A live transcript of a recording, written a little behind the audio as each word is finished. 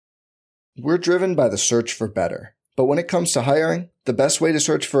We're driven by the search for better. But when it comes to hiring, the best way to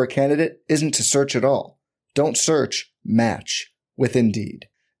search for a candidate isn't to search at all. Don't search, match with Indeed.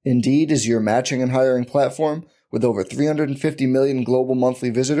 Indeed is your matching and hiring platform with over 350 million global monthly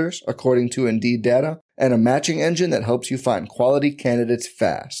visitors, according to Indeed data, and a matching engine that helps you find quality candidates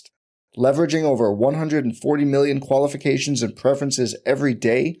fast. Leveraging over 140 million qualifications and preferences every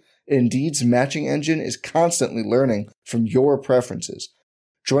day, Indeed's matching engine is constantly learning from your preferences.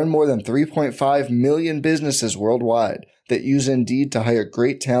 Join more than 3.5 million businesses worldwide that use Indeed to hire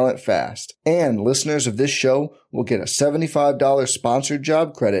great talent fast. And listeners of this show will get a $75 sponsored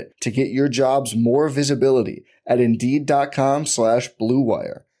job credit to get your jobs more visibility at Indeed.com/Blue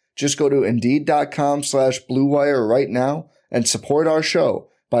Wire. Just go to Indeed.com/Blue Wire right now and support our show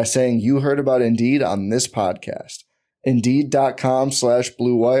by saying you heard about Indeed on this podcast.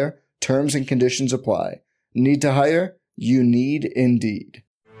 Indeed.com/Blue Wire. Terms and conditions apply. Need to hire? You need Indeed.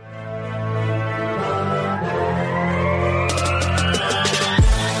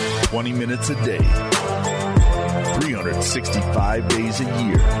 20 minutes a day, 365 days a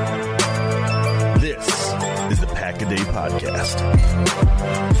year. This is the Pack-A-Day Podcast.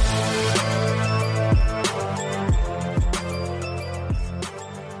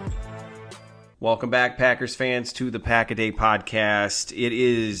 Welcome back, Packers fans, to the Pack-A-Day Podcast. It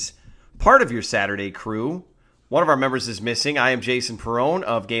is part of your Saturday crew. One of our members is missing. I am Jason Perrone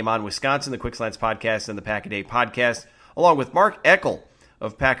of Game On Wisconsin, the Quick Slants Podcast, and the Pack-A-Day Podcast, along with Mark Eckel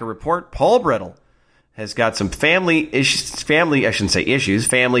of Packer Report. Paul Brettel has got some family to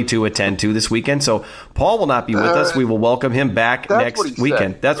attend to this weekend, so Paul will not be with us. We will welcome him back next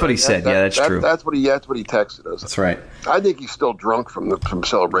weekend. That's what he said. Yeah, that's true. That's what he texted us. That's right. I think he's still drunk from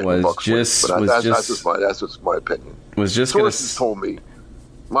celebrating Bucks. That's just my opinion. Sources told me.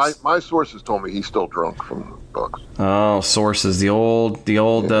 My sources told me he's still drunk from the Bucks. Oh, sources,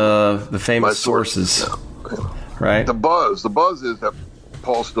 the famous sources, right? The buzz is that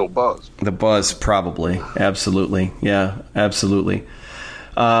Paul's still buzzed. The buzz, probably, absolutely, yeah, absolutely.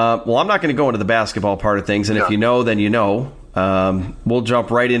 Well, I'm not going to go into the basketball part of things, and if you know, then you know. We'll jump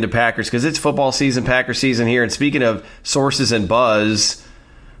right into Packers because it's football season, Packer season here. And speaking of sources and buzz,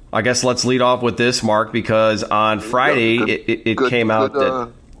 I guess let's lead off with this, Mark, because on Friday it came out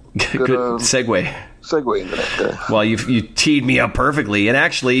that good segue. Segue into that. Well, you teed me up perfectly, and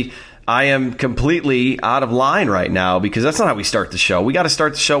actually, I am completely out of line right now because that's not how we start the show. We got to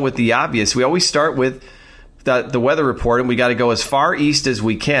start the show with the obvious. We always start with the weather report, and we got to go as far east as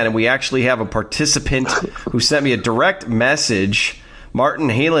we can. And we actually have a participant who sent me a direct message, Martin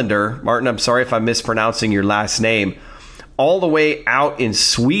Helander. Martin, I'm sorry if I'm mispronouncing your last name. All the way out in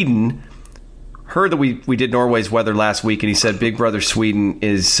Sweden. Heard that we did Norway's weather last week, and he said Big Brother Sweden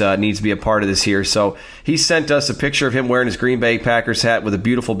needs to be a part of this here. So he sent us a picture of him wearing his Green Bay Packers hat with a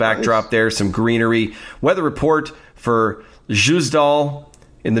beautiful backdrop there, some greenery. Weather report for Ljusdal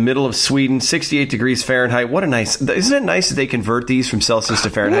in the middle of Sweden, 68 degrees Fahrenheit. What a nice... Isn't it nice that they convert these from Celsius to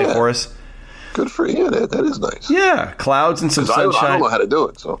Fahrenheit for us? Good for you. That is nice. Yeah, clouds and some sunshine. I don't know how to do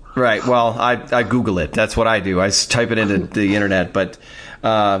it. So right. Well, I Google it. That's what I do. I type it into the internet, but...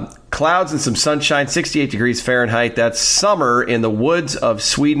 clouds and some sunshine, 68 degrees Fahrenheit. That's summer in the woods of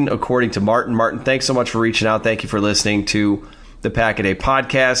Sweden, according to Martin. Martin, thanks so much for reaching out. Thank you for listening to the Pack-A-Day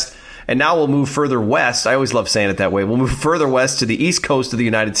Podcast. And now we'll move further west. I always love saying it that way. We'll move further west to the East Coast of the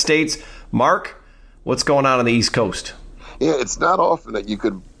United States. Mark, what's going on the East Coast? Yeah, it's not often that you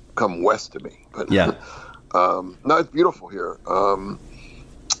could come west to me. But yeah. No, it's beautiful here. I'm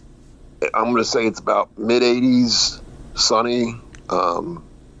going to say it's about mid-80s, sunny.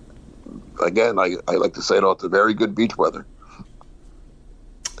 Again, I like to say it all, it's a very good beach weather.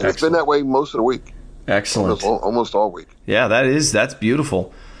 And it's been that way most of the week. Excellent. Almost all week. Yeah, that's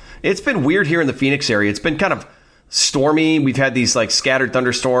beautiful. It's been weird here in the Phoenix area. It's been kind of stormy. We've had these like scattered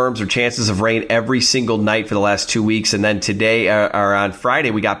thunderstorms or chances of rain every single night for the last 2 weeks. And then today, or on Friday,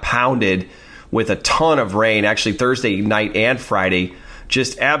 we got pounded with a ton of rain. Actually, Thursday night and Friday,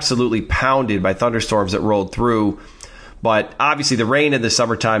 just absolutely pounded by thunderstorms that rolled through. But obviously the rain in the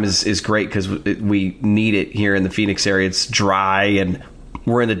summertime is great because we need it here in the Phoenix area. It's dry and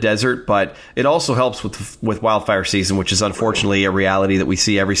we're in the desert, but it also helps with wildfire season, which is unfortunately a reality that we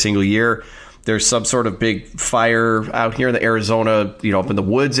see every single year. There's some sort of big fire out here in the Arizona, up in the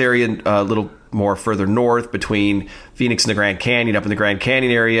woods area, a little more further north between Phoenix and the Grand Canyon, up in the Grand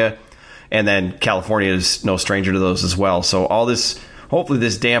Canyon area. And then California is no stranger to those as well. So hopefully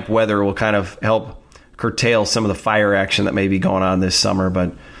this damp weather will kind of help curtail some of the fire action that may be going on this summer.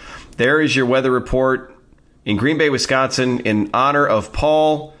 But there is your weather report in Green Bay, Wisconsin, in honor of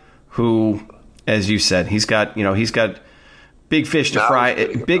Paul, who, as you said, he's got Big fish to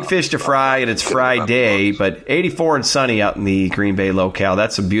fry. Big fish to fry, and it's Friday. But 84 and sunny out in the Green Bay locale.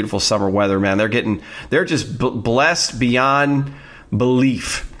 That's some beautiful summer weather, man. They're just blessed beyond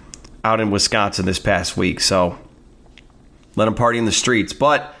belief out in Wisconsin this past week. So let them party in the streets.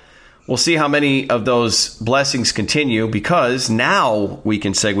 But we'll see how many of those blessings continue, because now we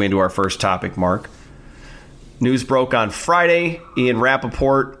can segue into our first topic, Mark. News broke on Friday. Ian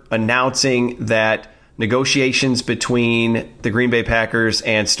Rappaport announcing that negotiations between the Green Bay Packers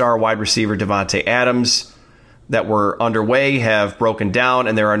and star wide receiver Davante Adams that were underway have broken down,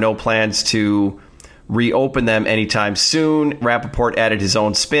 and there are no plans to reopen them anytime soon. Rappaport added his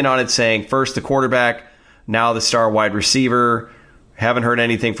own spin on it, saying first the quarterback, now the star wide receiver. Haven't heard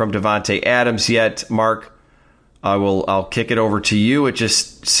anything from Davante Adams yet. Mark, I'll kick it over to you. It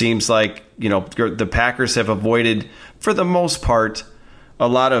just seems like, the Packers have avoided, for the most part, a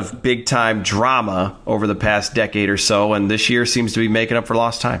lot of big-time drama over the past decade or so, and this year seems to be making up for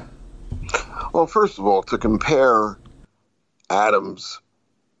lost time. Well, first of all, to compare Adams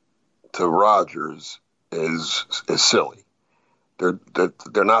to Rodgers is silly. They're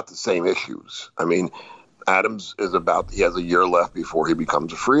not the same issues. I mean, Adams he has a year left before he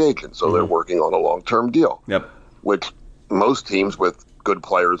becomes a free agent, so they're working on a long-term deal. Yep. Which most teams with good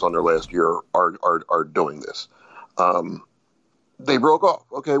players on their last year are doing this. They broke off.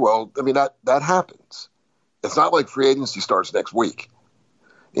 Okay, well, I mean, that happens. It's not like free agency starts next week.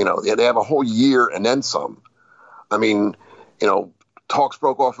 They have a whole year and then some. I mean, talks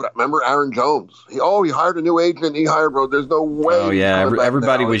broke off. Remember Aaron Jones? He hired a new agent. He hired, bro. There's no way. Oh, yeah.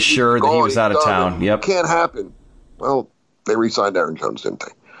 Everybody was sure that he was out of town. Yep. Can't happen. Well, they re-signed Aaron Jones, didn't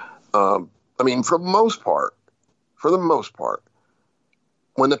they? I mean, for the most part,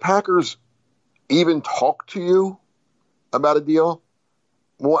 when the Packers even talk to you about a deal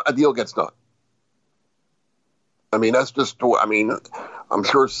gets done. I mean, that's just, I'm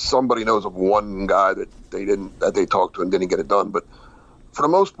sure somebody knows of one guy that they talked to and didn't get it done. But for the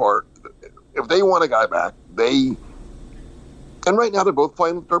most part, if they want a guy back, and right now they're both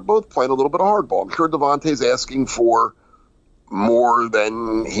playing a little bit of hardball. I'm sure Davante's asking for more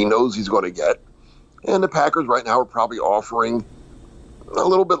than he knows he's going to get. And the Packers right now are probably offering a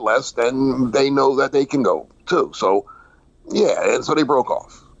little bit less than they know that they can go to. So, yeah, and so they broke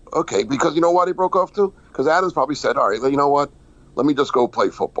off. Okay, because you know why they broke off too? Because Adams probably said, all right, you know what? Let me just go play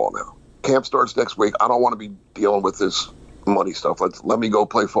football now. Camp starts next week. I don't want to be dealing with this money stuff. Let me go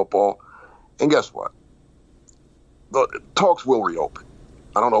play football. And guess what? The talks will reopen.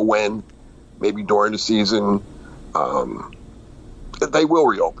 I don't know when, maybe during the season. They will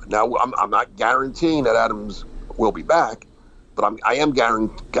reopen. Now, I'm not guaranteeing that Adams will be back, but I am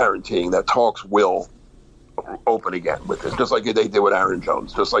guaranteeing that talks will open again with this, just like they did with Aaron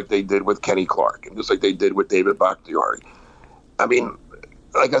Jones, just like they did with Kenny Clark, and just like they did with David Bakhtiari. I mean,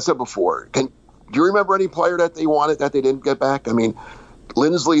 like I said before, do you remember any player that they wanted that they didn't get back? I mean,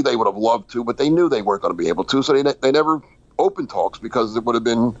 Lindsley, they would have loved to, but they knew they weren't going to be able to, so they never opened talks because it would have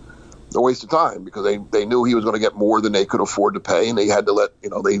been a waste of time, because they knew he was going to get more than they could afford to pay, and they had to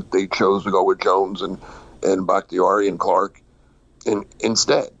they chose to go with Jones and Bakhtiari and Clark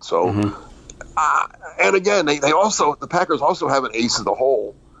instead. So, and again, the Packers also have an ace in the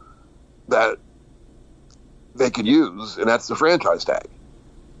hole that they could use, and that's the franchise tag.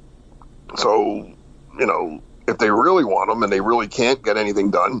 So, if they really want him and they really can't get anything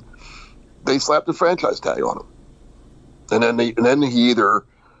done, they slap the franchise tag on him, and then he either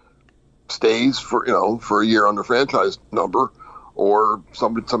stays for a year under franchise number, or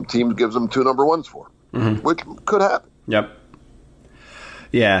some team gives them 2 number ones for him, which could happen. Yep.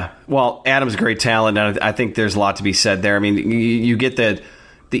 Yeah. Well, Adam's a great talent, and I think there's a lot to be said there. I mean, you get the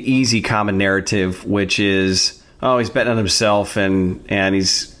easy common narrative, which is, he's betting on himself and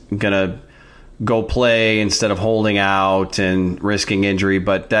he's gonna go play instead of holding out and risking injury.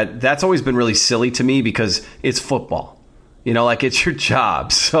 But that's always been really silly to me, because it's football. It's your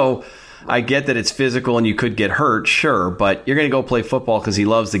job. So I get that it's physical and you could get hurt, sure, but you're going to go play football because he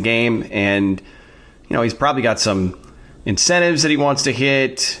loves the game, and he's probably got some incentives that he wants to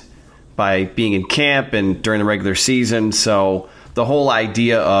hit by being in camp and during the regular season. So the whole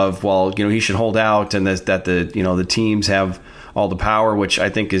idea of, he should hold out, and that the teams have all the power, which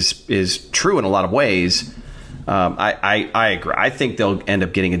I think is true in a lot of ways. I agree. I think they'll end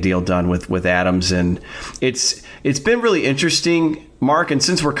up getting a deal done with Adams, and it's been really interesting, Mark, and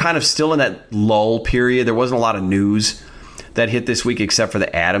since we're kind of still in that lull period, there wasn't a lot of news that hit this week except for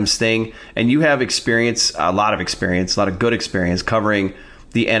the Adams thing, and you have a lot of good experience covering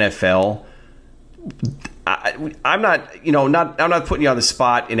the NFL. I'm not putting you on the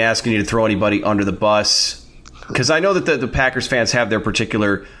spot and asking you to throw anybody under the bus Because I know that the Packers fans have their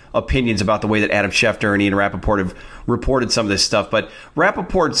particular opinions about the way that Adam Schefter and Ian Rappaport have reported some of this stuff, but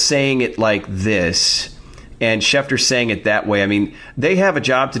Rappaport saying it like this and Schefter saying it that way, I mean, they have a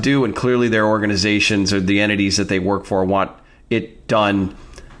job to do, and clearly their organizations or the entities that they work for want it done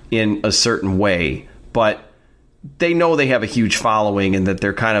in a certain way, but they know they have a huge following and that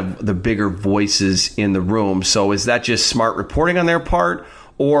they're kind of the bigger voices in the room. So is that just smart reporting on their part?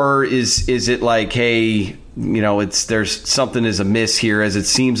 Or is it like, hey, there's something is amiss here, as it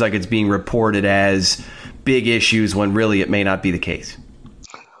seems like it's being reported as big issues when really it may not be the case?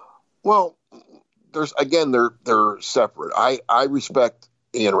 Well, they're separate. I respect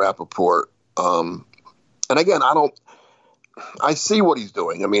Ian Rappaport, and again, I see what he's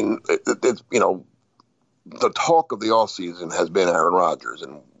doing. I mean, it's the talk of the offseason has been Aaron Rodgers,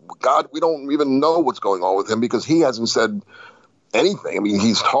 and God, we don't even know what's going on with him because he hasn't said anything. I mean,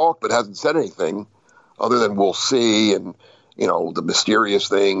 he's talked but hasn't said anything other than we'll see, and the mysterious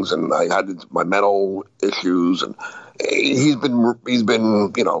things, and I had my mental issues, and he's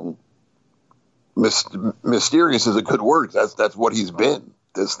been mysterious is a good word. That's what he's been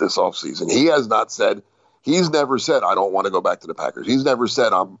this offseason. He has not said. He's never said I don't want to go back to the Packers. He's never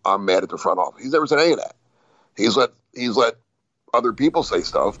said I'm mad at the front office. He's never said any of that. He's let other people say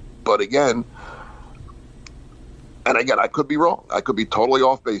stuff, but again, I could be wrong. I could be totally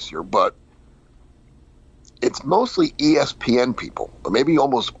off base here, but it's mostly ESPN people, or maybe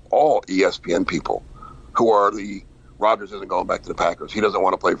almost all ESPN people, who are the Rodgers isn't going back to the Packers. He doesn't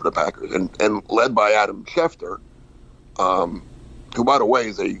want to play for the Packers, and led by Adam Schefter, who, by the way,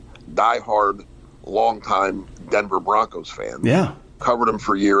 is a diehard, longtime Denver Broncos fan. Yeah, covered him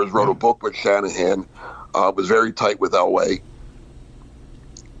for years. Wrote a book with Shanahan. Was very tight with Elway.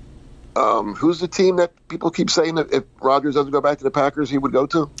 Who's the team that people keep saying that if Rodgers doesn't go back to the Packers, he would go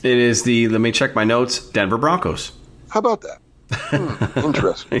to? It is let me check my notes, Denver Broncos. How about that?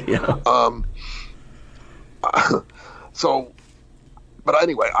 Interesting. Yeah. So, but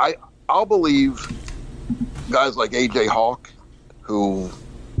anyway, I'll believe guys like A.J. Hawk, who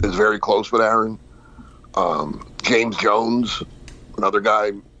is very close with Aaron. James Jones, another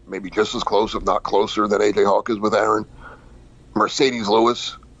guy maybe just as close, if not closer, than A.J. Hawk is with Aaron. Mercedes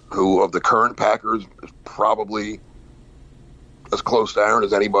Lewis, who of the current Packers is probably as close to Aaron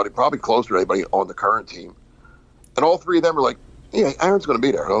as anybody, probably closer to anybody on the current team. And all three of them are like, yeah, Aaron's going to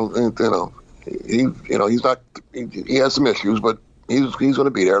be there. He's not. He has some issues, but he's going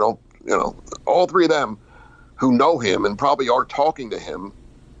to be there. All three of them who know him and probably are talking to him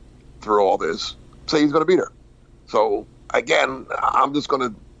through all this say he's going to be there. So again, I'm just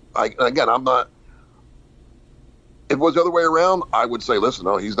going to. I'm not. If it was the other way around, I would say, listen,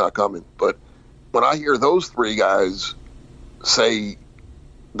 no, he's not coming. But when I hear those three guys say,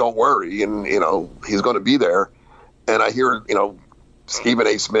 don't worry, and, he's going to be there, and I hear, Stephen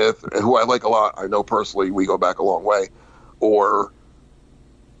A. Smith, who I like a lot, I know personally we go back a long way, or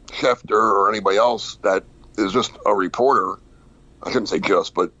Schefter or anybody else that is just a reporter, I shouldn't say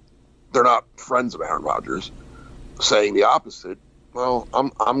just, but they're not friends of Aaron Rodgers, saying the opposite, well,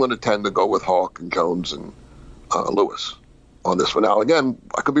 I'm going to tend to go with Hawk and Jones and Lewis on this one. Now, again,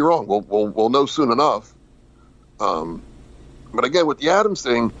 I could be wrong. We'll know soon enough. But again, with the Adams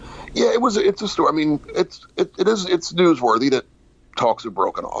thing, yeah, it's a story. I mean, it's newsworthy that talks have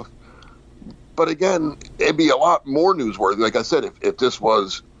broken off. But again, it'd be a lot more newsworthy. Like I said, if this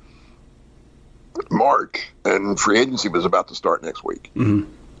was March and free agency was about to start next week.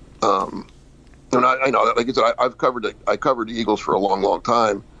 Mm-hmm. And I know, like I said, I covered the Eagles for a long, long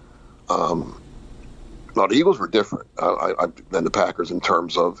time. Now, the Eagles were different than the Packers in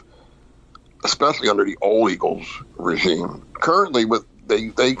terms of, especially under the old Eagles regime. Currently,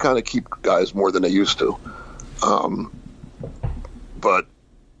 they kind of keep guys more than they used to. But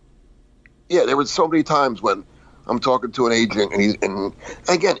yeah, there was so many times when I'm talking to an agent, and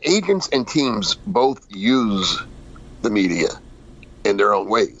again, agents and teams both use the media in their own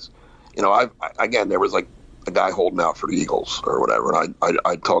ways. There was like a guy holding out for the Eagles or whatever, and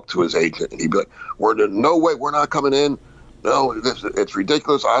I'd talk to his agent, and he'd be like, no way, we're not coming in. No, it's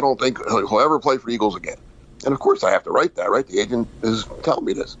ridiculous. I don't think he'll ever play for the Eagles again. And of course I have to write that, right? The agent is telling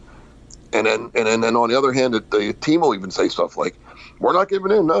me this. And then on the other hand, the team will even say stuff like, we're not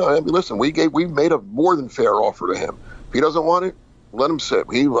giving in. No, I mean, listen, we made a more than fair offer to him. If he doesn't want it, let him sit.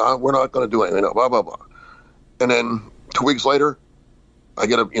 We're not going to do anything. Blah, blah, blah. And then 2 weeks later, I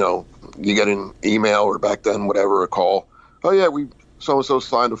get you get an email or back then, whatever, a call. Oh yeah, so-and-so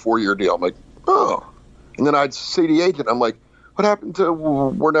signed a 4-year deal. I'm like, oh. And then I'd see the agent. I'm like, what happened to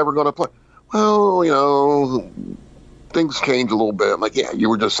we're never going to play? Well, things change a little bit. I'm like, yeah, you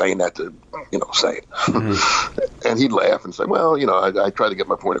were just saying that to, say it. Mm-hmm. And he'd laugh and say, well, I try to get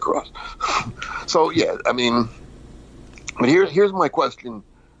my point across. So, yeah, I mean, but here's my question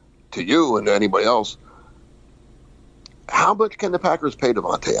to you and to anybody else. How much can the Packers pay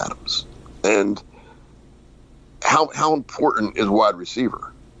Davante Adams? And how important is wide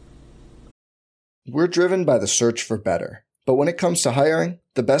receiver? We're driven by the search for better. But when it comes to hiring,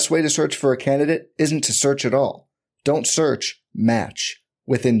 the best way to search for a candidate isn't to search at all. Don't search, match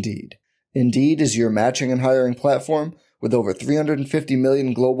with Indeed. Indeed is your matching and hiring platform with over 350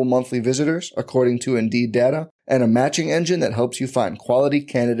 million global monthly visitors, according to Indeed data, and a matching engine that helps you find quality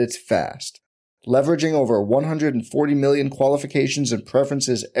candidates fast. Leveraging over 140 million qualifications and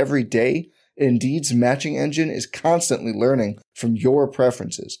preferences every day, Indeed's matching engine is constantly learning from your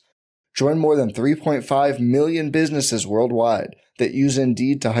preferences. Join more than 3.5 million businesses worldwide that use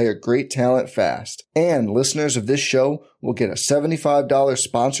Indeed to hire great talent fast. And listeners of this show will get a $75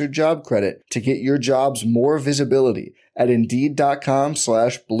 sponsored job credit to get your jobs more visibility at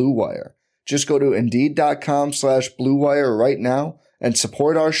Indeed.com/Blue Wire. Just go to Indeed.com/Blue Wire right now and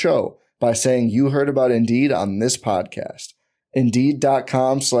support our show by saying you heard about Indeed on this podcast.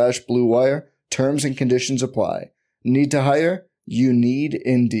 Indeed.com/Blue Wire. Terms and conditions apply. Need to hire? You need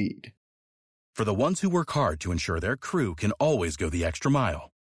Indeed. For the ones who work hard to ensure their crew can always go the extra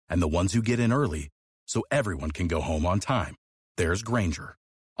mile, and the ones who get in early so everyone can go home on time, there's Grainger,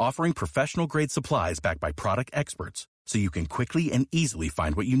 offering professional-grade supplies backed by product experts so you can quickly and easily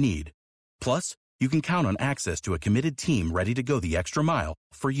find what you need. Plus, you can count on access to a committed team ready to go the extra mile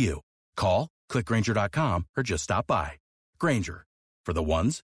for you. Call, click Grainger.com, or just stop by. Grainger, for the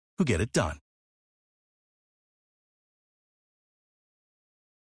ones who get it done.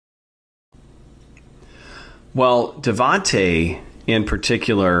 Well, Davante in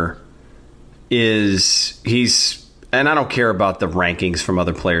particular he's and I don't care about the rankings from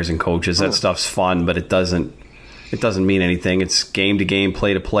other players and coaches. That stuff's fun, but it doesn't mean anything. It's game to game,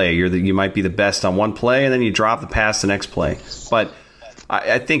 play to play. You might be the best on one play, and then you drop the pass the next play. But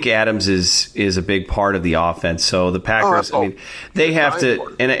I think Adams is a big part of the offense. So the Packers, they have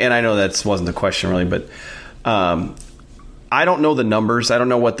to, and I know that wasn't the question really, but I don't know the numbers. I don't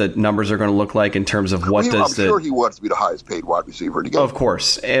know what the numbers are going to look like in terms of what I'm sure he wants to be the highest paid wide receiver to get. Of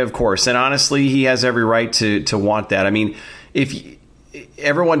course. And honestly, he has every right to want that. I mean, if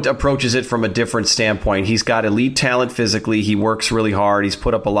everyone approaches it from a different standpoint, he's got elite talent physically. He works really hard. He's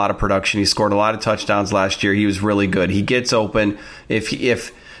put up a lot of production. He scored a lot of touchdowns last year. He was really good. He gets open. If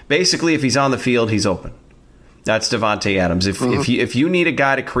he's on the field, he's open. That's Davante Adams. If you need a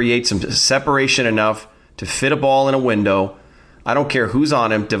guy to create some separation enough to fit a ball in a window, I don't care who's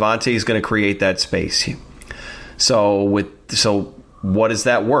on him, Davante is going to create that space. So what is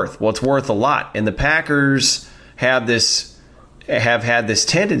that worth? Well, it's worth a lot. And the Packers have had this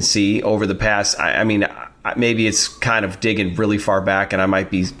tendency over the past, I mean, maybe it's kind of digging really far back, and I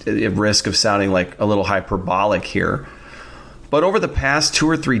might be at risk of sounding like a little hyperbolic here. But over the past 2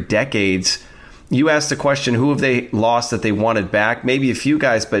 or 3 decades, you asked the question, who have they lost that they wanted back? Maybe a few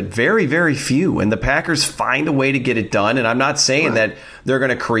guys, but very, very few. And the Packers find a way to get it done. And I'm not saying that they're going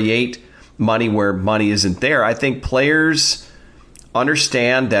to create money where money isn't there. I think players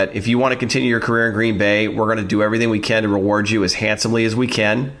understand that if you want to continue your career in Green Bay, we're going to do everything we can to reward you as handsomely as we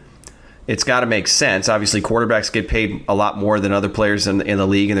can. It's got to make sense. Obviously, quarterbacks get paid a lot more than other players in the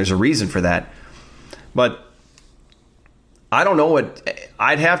league, and there's a reason for that. But I don't know what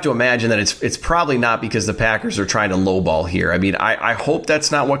I'd have to imagine that it's probably not because the Packers are trying to lowball here. I mean, I hope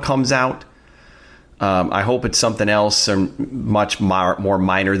that's not what comes out. I hope it's something else or much more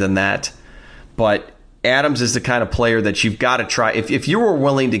minor than that. But Adams is the kind of player that you've got to try. If you were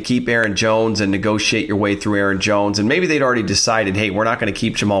willing to keep Aaron Jones and negotiate your way through Aaron Jones, and maybe they'd already decided, hey, we're not going to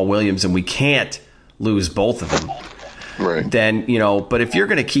keep Jamal Williams and we can't lose both of them. Right. Then, but if you're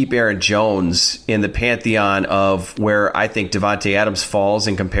going to keep Aaron Jones in the pantheon of where I think Davante Adams falls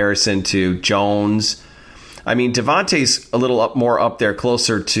in comparison to Jones, I mean, Davante's a little more up there,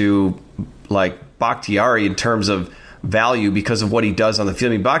 closer to like Bakhtiari in terms of value because of what he does on the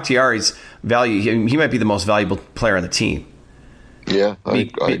field. I mean, Bakhtiari's value, he might be the most valuable player on the team. Yeah,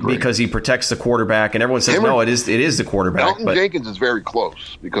 I agree. Because he protects the quarterback, and everyone says, it is the quarterback. Elton Jenkins is very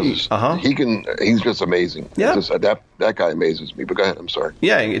close because he's just amazing. Yeah. That guy amazes me. But go ahead, I'm sorry.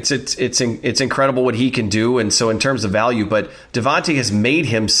 Yeah, it's incredible what he can do, and so in terms of value, but Davante has made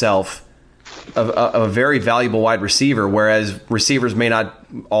himself a very valuable wide receiver, whereas receivers may not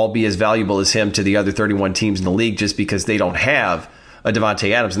all be as valuable as him to the other 31 teams in the league just because they don't have a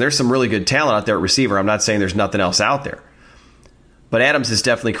Davante Adams. And there's some really good talent out there at receiver. I'm not saying there's nothing else out there. But Adams has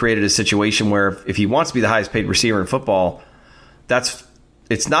definitely created a situation where if he wants to be the highest paid receiver in football,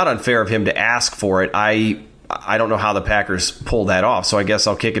 it's not unfair of him to ask for it. I don't know how the Packers pull that off. So I guess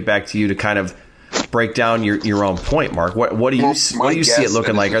I'll kick it back to you to kind of break down your own point, Mark. What do you see it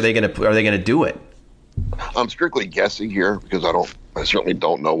looking like? Are they going to do it? I'm strictly guessing here because I certainly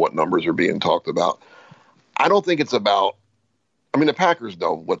don't know what numbers are being talked about. I don't think it's about. I mean, the Packers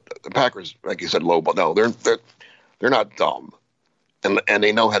know what the Packers, like you said, lowball. No, they're not dumb, and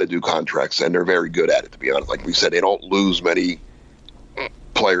they know how to do contracts, and they're very good at it. To be honest, like we said, they don't lose many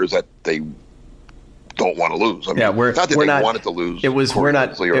players that they don't want to lose. I mean, not that they wanted to lose. It was we're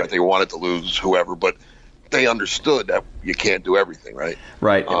not. They wanted to lose whoever, but they understood that you can't do everything, right?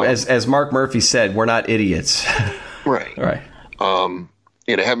 Right. As Mark Murphy said, we're not idiots. Right. Right.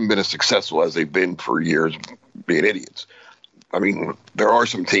 They haven't been as successful as they've been for years being idiots. I mean, there are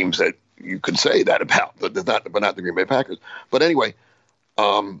some teams that you could say that about, but not the Green Bay Packers. But anyway,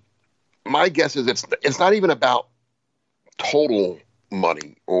 my guess is it's not even about total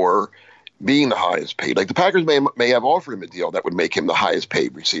money or being the highest paid. Like the Packers may have offered him a deal that would make him the highest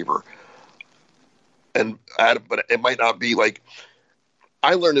paid receiver. But it might not be like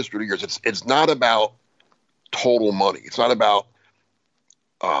I learned this through the years. It's not about total money. It's not about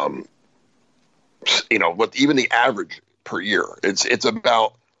what even the average per year. It's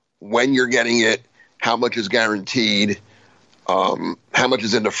about when you're getting it, how much is guaranteed, how much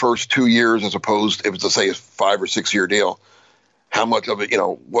is in the first 2 years as opposed if it's say a 5 or 6 year deal. How much of it,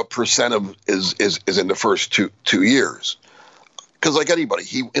 what percent of is in the first two years? Because like anybody,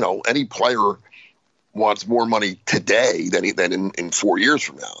 any player wants more money today than in 4 years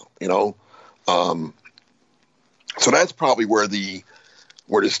from now. So that's probably where the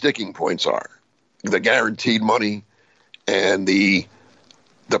sticking points are: the guaranteed money and the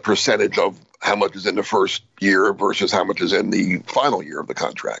percentage of how much is in the first year versus how much is in the final year of the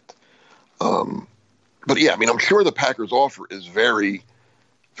contract. But yeah, I mean, I'm sure the Packers offer is very,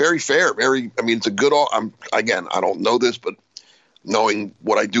 very fair. It's a good offer. I don't know this, but knowing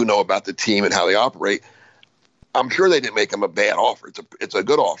what I do know about the team and how they operate, I'm sure they didn't make him a bad offer. It's a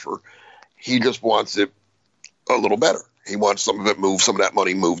good offer. He just wants it a little better. He wants some of that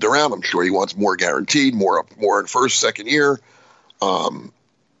money moved around. I'm sure he wants more guaranteed, more in first, second year. The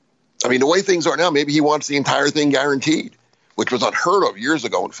way things are now, maybe he wants the entire thing guaranteed, which was unheard of years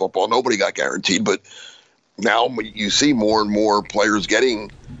ago in football. Nobody got guaranteed, but now you see more and more players getting,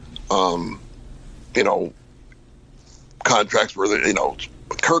 contracts where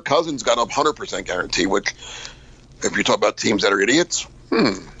Kirk Cousins got 100% guarantee, which if you talk about teams that are idiots,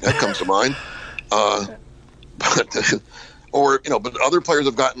 that comes to mind. But other players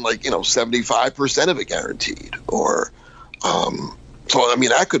have gotten 75% of it guaranteed, or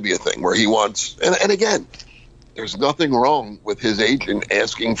that could be a thing where he wants. And again, there's nothing wrong with his agent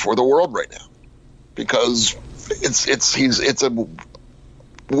asking for the world right now, because it's a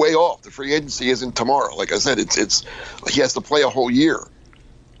way off. The free agency isn't tomorrow. Like I said, he has to play a whole year,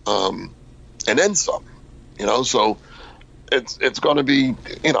 and then some. So it's going to be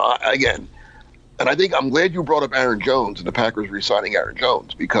again. And I think I'm glad you brought up Aaron Jones and the Packers re-signing Aaron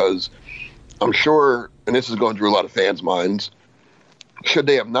Jones, because I'm sure, and this is going through a lot of fans' minds, should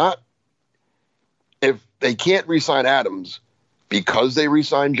they have not, if they can't re-sign Adams because they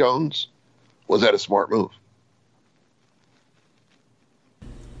re-signed Jones, was that a smart move?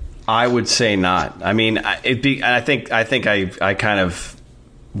 I would say not. I mean, I think I kind of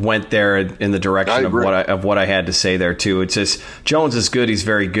went there in the direction of what I had to say there too. It's just Jones is good, he's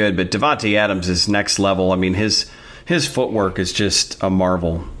very good, but Davante Adams is next level. I mean, his footwork is just a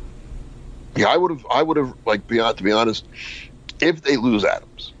marvel. Yeah, I would have to be honest, if they lose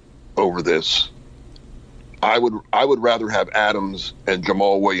Adams over this, I would rather have Adams and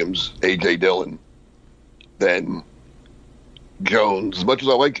Jamal Williams, AJ Dillon, than Jones. As much as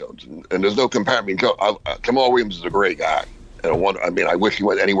I like Jones, and there's no comparison. Jamal Williams is a great guy. I wish he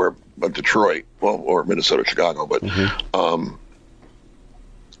went anywhere but Detroit, or Minnesota, Chicago. But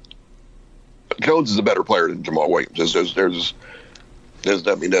Jones is a better player than Jamal Williams. There's that's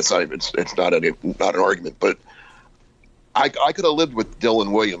not even, it's not an argument. But I could have lived with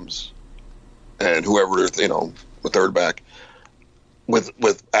Dylan Williams and whoever, the third back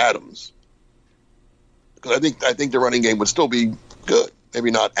with Adams, because I think the running game would still be good. Maybe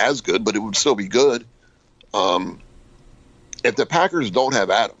not as good, but it would still be good. If the Packers don't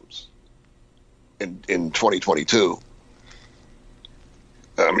have Adams in 2022,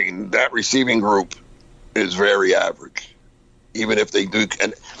 that receiving group is very average. Even if they do,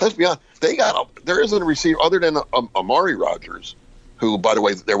 and let's be honest, there isn't a receiver other than Amari Rodgers who, by the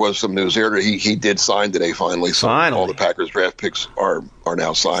way, there was some news here that he did sign today finally. So all the Packers draft picks are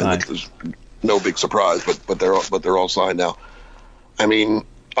now signed, which was no big surprise, but they're all signed now. I mean,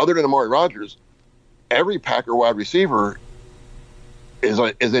 other than Amari Rodgers, every Packer wide receiver is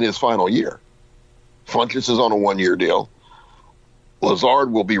in his final year. Funchess is on a 1-year deal.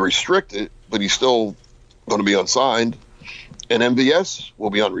 Lazard will be restricted, but he's still going to be unsigned. And MVS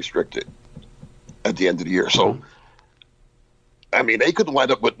will be unrestricted at the end of the year. So, I mean, they could wind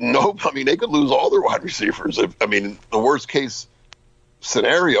up with they could lose all their wide receivers. The worst case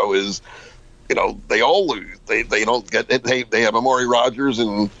scenario is, they all lose. They don't get it. They have Amari Rodgers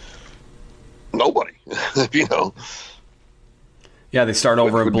and nobody, Yeah, they start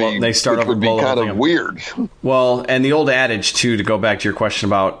over and blow. They start over and blow. Which would be kind of weird. Well, and the old adage too, to go back to your question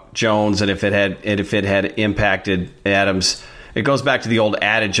about Jones and if it had impacted Adams, it goes back to the old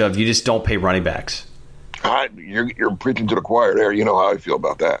adage of you just don't pay running backs. You're preaching to the choir there. You know how I feel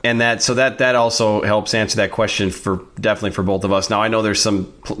about that. And that also helps answer that question definitely for both of us. Now I know there's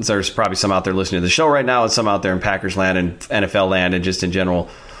probably some out there listening to the show right now, and some out there in Packers land and NFL land and just in general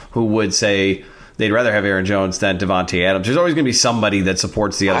who would say they'd rather have Aaron Jones than Davante Adams. There's always going to be somebody that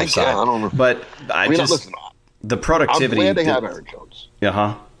supports the other side. I don't know. But listen, the productivity. I'm glad they have Aaron Jones.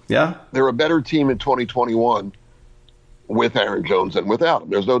 Yeah. They're a better team in 2021 with Aaron Jones than without him.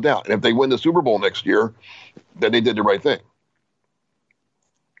 There's no doubt. And if they win the Super Bowl next year, then they did the right thing.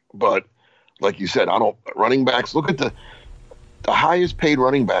 But like you said, running backs, look at the highest paid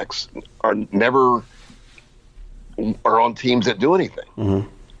running backs are on teams that do anything. Mm-hmm.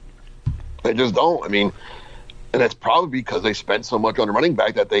 They just don't. And that's probably because they spent so much on the running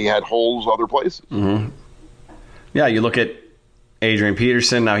back that they had holes other places. Mm-hmm. Yeah, you look at Adrian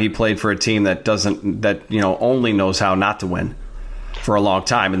Peterson. Now he played for a team that only knows how not to win for a long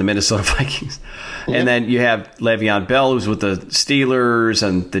time in the Minnesota Vikings. Yeah. And then you have Le'Veon Bell, who's with the Steelers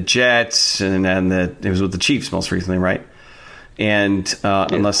and the Jets, and he was with the Chiefs most recently, right? And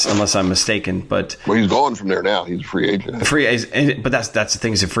unless I'm mistaken, but he's gone from there now. He's a free agent. But that's the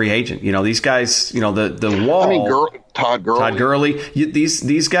thing. He's a free agent. These guys. The wall. Todd Gurley.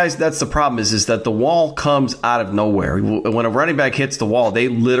 These guys. That's the problem. Is that the wall comes out of nowhere. When a running back hits the wall, they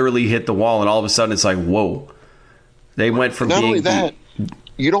literally hit the wall, and all of a sudden it's like, whoa. They went from not being only that.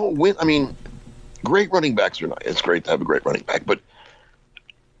 You don't win. Great running backs are not. It's great to have a great running back, but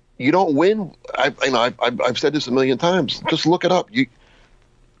you don't win. I've said this a million times. Just look it up.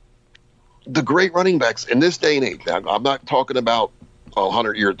 The great running backs in this day and age. Now, I'm not talking about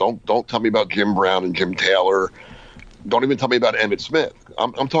 100 years. Don't tell me about Jim Brown and Jim Taylor. Don't even tell me about Emmitt Smith.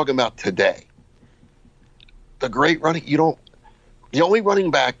 I'm talking about today. The great running. The only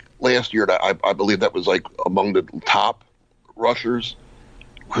running back last year that I believe that was like among the top rushers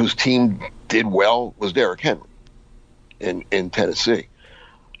whose team did well was Derrick Henry in Tennessee.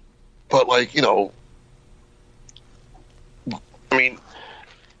 But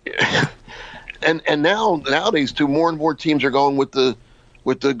and nowadays too, more and more teams are going with the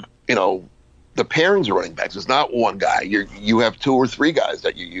pairings of running backs. It's not one guy. You have 2 or 3 guys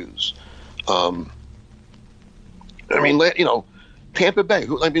that you use. Tampa Bay.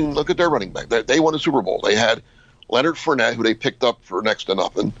 Look at their running back. They won a Super Bowl. They had Leonard Fournette, who they picked up for next to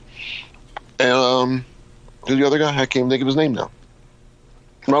nothing, and who's the other guy? I can't think of his name now.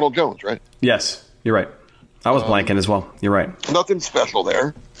 Ronald Jones, right? Yes, you're right. I was blanking as well. You're right. Nothing special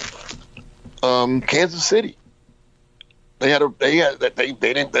there. Kansas City. They got to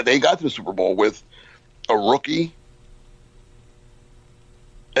the Super Bowl with a rookie,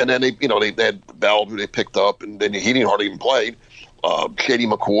 and then they had Bell, who they picked up, and then he didn't hardly even play. Shady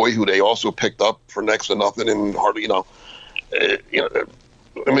McCoy, who they also picked up for next to nothing, and hardly I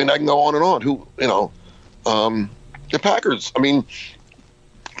can go on and on. The Packers.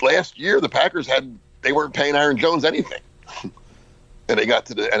 Last year, the Packers they weren't paying Aaron Jones anything. And they got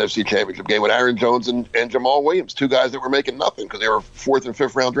to the NFC Championship game with Aaron Jones and Jamal Williams, 2 guys that were making nothing because they were 4th and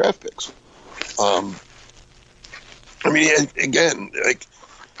 5th round draft picks. Again,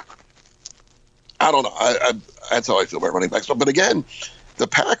 I don't know. That's how I feel about running backs. But again, the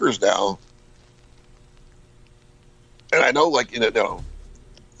Packers now, and I know,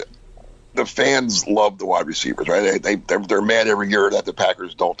 the fans love the wide receivers, right? They're mad every year that the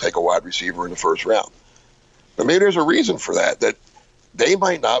Packers don't take a wide receiver in the first round. But maybe there's a reason for that they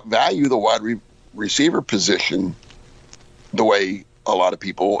might not value the wide receiver position the way a lot of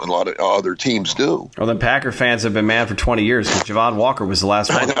people and a lot of other teams do. Well, then Packer fans have been mad for 20 years because Javon Walker was the last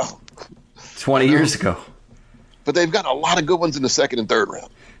one. I know. 20 years ago. But they've got a lot of good ones in the 2nd and 3rd round.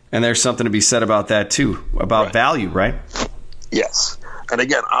 And there's something to be said about that, too, about value, right? Yes. And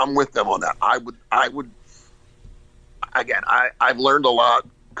again, I'm with them on that. I've learned a lot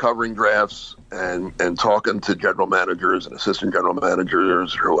covering drafts and talking to general managers and assistant general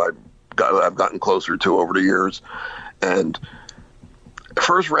managers who I've gotten closer to over the years. And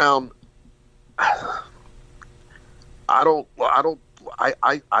first round, I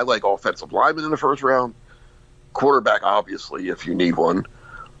like offensive linemen in the first round. Quarterback, obviously, if you need one.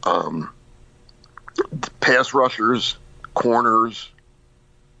 Pass rushers, corners.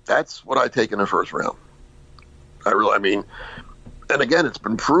 That's what I take in the first round. And again, it's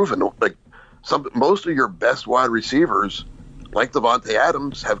been proven. Like most of your best wide receivers, like Davante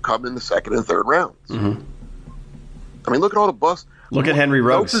Adams, have come in the second and third rounds. Mm-hmm. I mean, look at all the busts. Look at Henry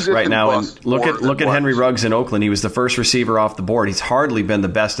Ruggs right now, and look at Henry Ruggs in Oakland. He was the first receiver off the board. He's hardly been the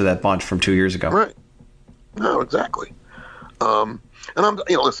best of that bunch from 2 years ago. Right. No, exactly. And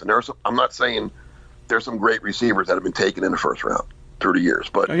listen. I'm not saying there's some great receivers that have been taken in the first round through the years,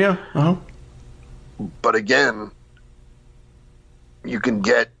 but But again, you can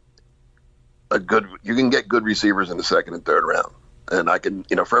get good receivers in the second and third round, and I can,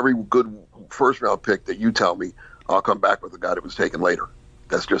 for every good first round pick that you tell me, I'll come back with a guy that was taken later.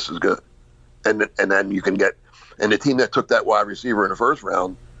 That's just as good. And then you can get, and the team that took that wide receiver in the first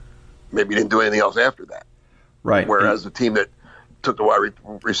round maybe didn't do anything else after that. Right. Whereas the team that took the wide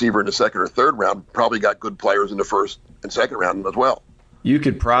receiver in the second or third round probably got good players in the first and second round as well. You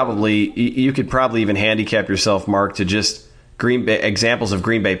could probably even handicap yourself, Mark, to just examples of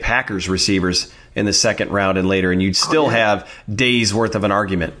Green Bay Packers receivers in the second round and later, and you'd still have days worth of an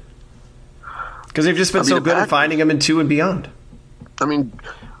argument. Because they've just been so good at finding them in 2 and beyond. I mean,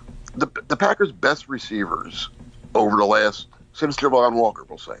 the Packers' best receivers over the last, since Javon Walker,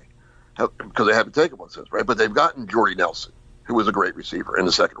 we'll say, because they haven't taken one since, right? But they've gotten Jordy Nelson, who was a great receiver in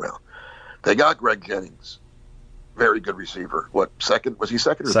the second round. They got Greg Jennings, very good receiver. What, second? Was he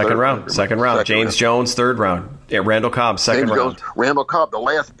second or second third? Round. Second round. James Jones, third round. Yeah, Randall Cobb, second round. Randall Cobb, the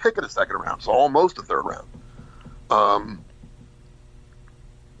last pick of the second round, so almost the third round.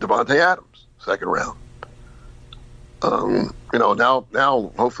 Davante Adams, second round.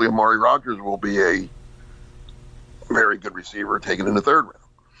 Now hopefully Amari Rodgers will be a very good receiver taken in the third round.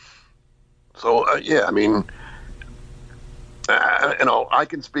 So, I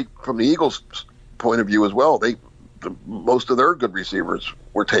can speak from the Eagles' point of view as well. Most of their good receivers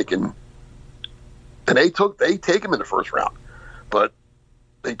were taken, and they take him in the first round, but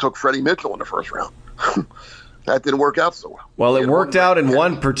they took Freddie Mitchell in the first round. That didn't work out so well. Well, it worked out in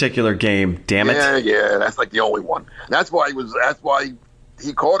one particular game. Damn it! Yeah, that's like the only one. That's why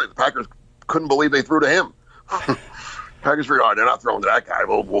he caught it. The Packers couldn't believe they threw to him. Packers figured, they're not throwing to that guy.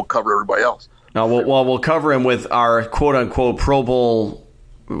 We'll cover everybody else. No, we'll cover him with our quote-unquote Pro Bowl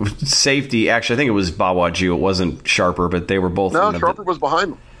safety. Actually, I think it was Bawaju. It wasn't Sharper, but they were both. No, Sharper was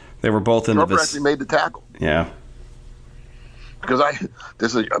behind him. They were both in Sharper actually made the tackle. Yeah. Because I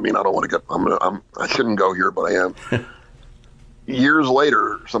don't want to get. I shouldn't go here, but I am. Years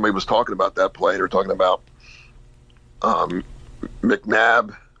later, somebody was talking about that play. They were talking about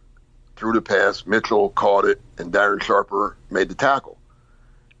McNabb threw the pass, Mitchell caught it, and Darren Sharper made the tackle.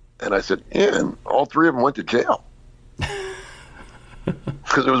 And I said, and all three of them went to jail.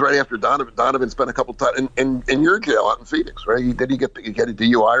 Because it was right after Donovan spent a couple times in your jail out in Phoenix, right? Did he get a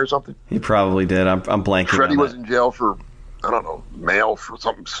DUI or something? He probably did. I'm blanking. Freddie was in jail for, I don't know, mail for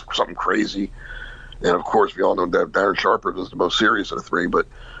something crazy. And of course, we all know that Darren Sharper was the most serious of the three. But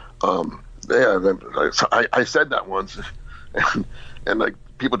I said that once, and like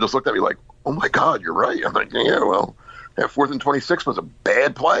people just looked at me like, "Oh my God, you're right." I'm like, "Yeah, well, that 4th and 26 was a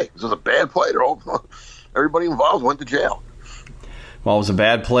bad play. This was a bad play. Everybody involved went to jail." Well, it was a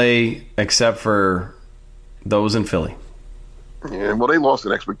bad play, except for those in Philly. Yeah, well, they lost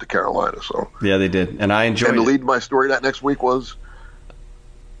the next week to Carolina, so yeah, they did, and I enjoyed. And the lead of my story that next week was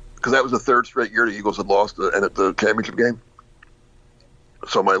because that was the third straight year the Eagles had lost at the championship game.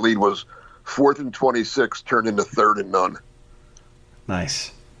 So my lead was 4th and 26 turned into 3rd and none.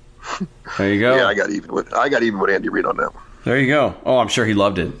 Nice. There you go. Yeah, I got even with Andy Reid on that one. There you go. Oh, I'm sure he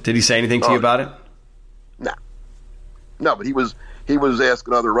loved it. Did he say anything to you about it? Nah. No, but he was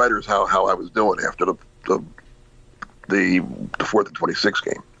asking other writers how I was doing after the 4th and 26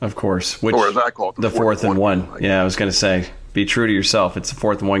 game. Of course. Or as I call it, the 4th and 1. Yeah, I was going to say, be true to yourself. It's the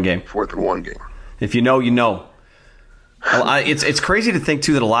 4th and 1 game. 4th and 1 game. If you know, you know. Well, it's crazy to think,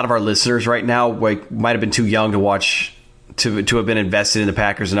 too, that a lot of our listeners right now might have been too young to watch, to have been invested in the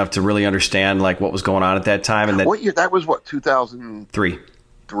Packers enough to really understand what was going on at that time. And what year? That was 2003.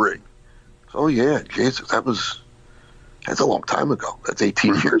 3. Oh, yeah. Jesus, that's a long time ago. That's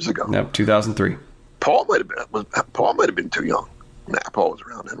 18 years ago. Yep, 2003. Paul might have been too young. Nah, Paul was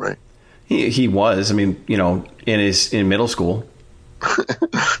around then, right? He was. I mean, in middle school.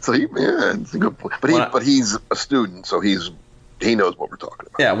 So it's a good point. But he's a student, so he knows what we're talking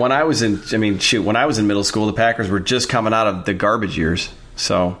about. Yeah, when I was in middle school, the Packers were just coming out of the garbage years.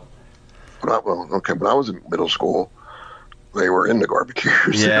 So, when I was in middle school, they were in the garbage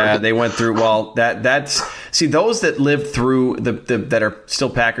years. Yeah, they went through. Well, that's those that lived through that are still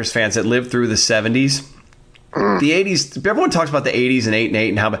Packers fans that lived through the 70s. The 80s, everyone talks about the 80s and 8 and 8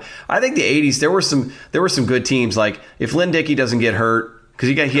 and how, I think the 80s there were some good teams. Like if Lynn Dickey doesn't get hurt because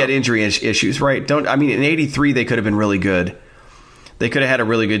he had injury issues, right? In '83 they could have been really good. They could have had a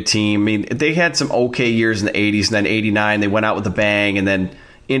really good team. I mean, they had some okay years in the 80s, and then '89 they went out with a bang, and then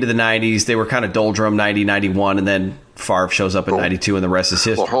into the 90s they were kind of doldrum, 90, 91, and then Favre shows up in '92, and the rest is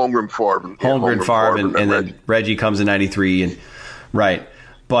history. Well, Holmgren, Favre, and then Reggie comes in '93, and right.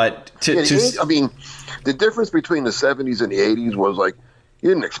 But the difference between the 70s and the 80s was like you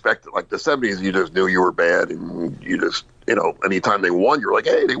didn't expect it. Like the 70s, you just knew you were bad, and you just anytime they won, you're like,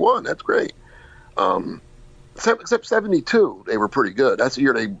 hey, they won, that's great. Except 72, they were pretty good. That's the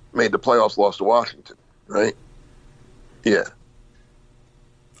year they made the playoffs, lost to Washington, right? Yeah.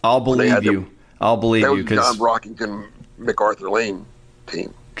 I'll believe you. I'll believe you because John Brockington, MacArthur Lane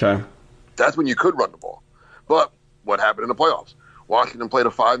team. Okay. That's when you could run the ball. But what happened in the playoffs? Washington played a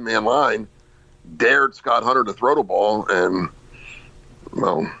 5-man line, dared Scott Hunter to throw the ball, and,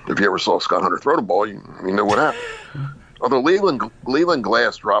 well, if you ever saw Scott Hunter throw the ball, you know what happened. Although Leland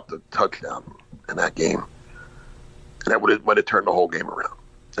Glass dropped a touchdown in that game, and that would have turned the whole game around.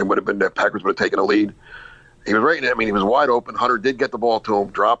 It would have been that Packers would have taken a lead. He was right. He was wide open. Hunter did get the ball to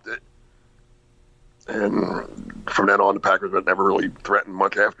him, dropped it, and from then on, the Packers never really threatened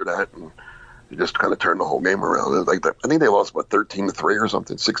much after that, and it just kind of turned the whole game around. It was like I think they lost 13-3 or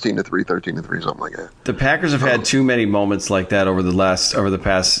something, 16-3, 13-3, something like that. The Packers have had too many moments like that over the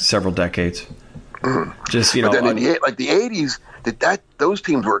past several decades. Mm-hmm. But then in the 80s, those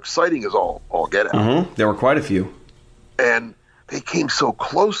teams were exciting as all get out. Mm-hmm. There were quite a few. And they came so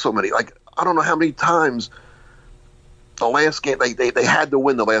close, so many. Like, I don't know how many times the last game, they had to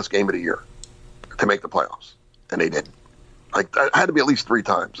win the last game of the year to make the playoffs, and they didn't. Like, it had to be at least 3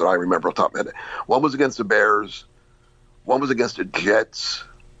 times that I remember off the top of my head. One was against the Bears, one was against the Jets,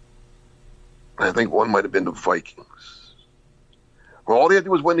 and I think one might have been the Vikings. Well, all they had to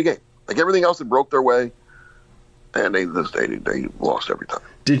do was win the game. Like, everything else, that broke their way, and they lost every time.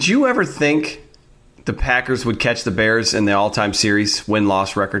 Did you ever think the Packers would catch the Bears in the all-time series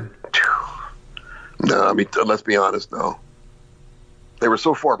win-loss record? No, let's be honest, no. They were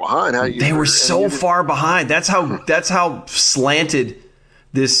so far behind. Far behind. That's how slanted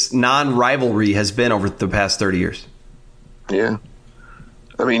this non-rivalry has been over the past 30 years. Yeah.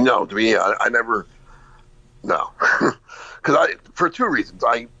 No, to me, I never. No, because for 2 reasons.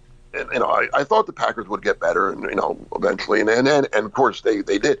 I thought the Packers would get better, and eventually, and of course they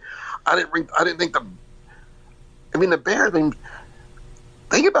did. I didn't think the Bears.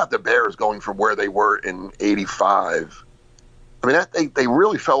 Think about the Bears going from where they were in '85. They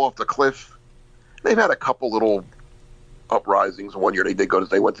really fell off the cliff. They've had a couple little uprisings. One year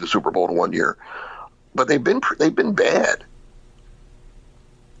they went to the Super Bowl in 1 year, but they've been bad.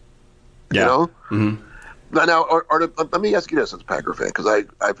 Yeah. You know. Mm-hmm. Now, let me ask you this as a Packer fan, because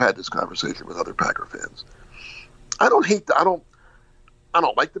I've had this conversation with other Packer fans. I don't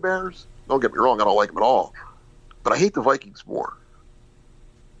like the Bears. Don't get me wrong, I don't like them at all. But I hate the Vikings more.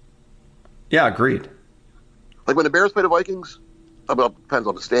 Yeah, agreed. Like when the Bears play the Vikings, it depends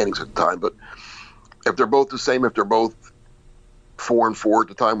on the standings at the time, but if they're both the same, if they're both 4-4 at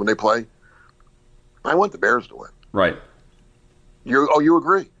the time when they play, I want the Bears to win. Right. You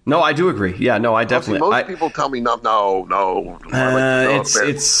agree? No, I do agree. Yeah, no, I definitely. Most people tell me no.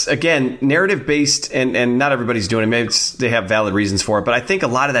 It's again narrative based, and not everybody's doing it. Maybe they have valid reasons for it, but I think a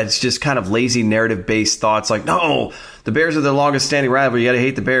lot of that is just kind of lazy narrative based thoughts. Like, no, the Bears are the longest standing rival. You got to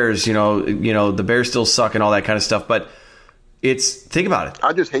hate the Bears. The Bears still suck and all that kind of stuff. But think about it.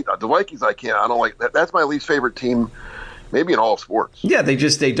 I just hate the Vikings. I don't like that. That's my least favorite team, maybe in all sports. Yeah,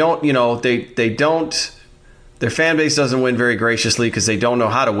 they don't. Their fan base doesn't win very graciously because they don't know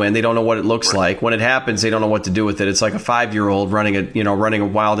how to win. They don't know what it looks like. When it happens, they don't know what to do with it. It's like a 5-year-old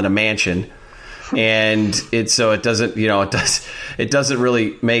running wild in a mansion, and it doesn't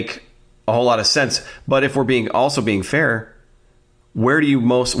really make a whole lot of sense. But if we're being fair, where do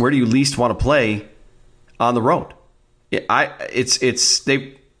you least want to play on the road? They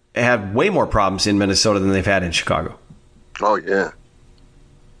have way more problems in Minnesota than they've had in Chicago. Oh yeah.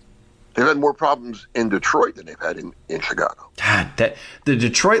 They've had more problems in Detroit than they've had in Chicago. God, the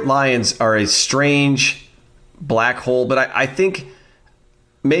Detroit Lions are a strange black hole, but I think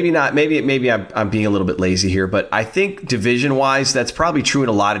maybe not. Maybe I'm being a little bit lazy here, but I think division-wise, that's probably true in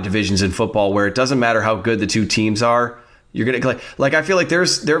a lot of divisions in football, where it doesn't matter how good the two teams are. You're gonna like. I feel like there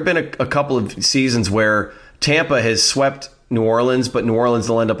have been a couple of seasons where Tampa has swept New Orleans, but New Orleans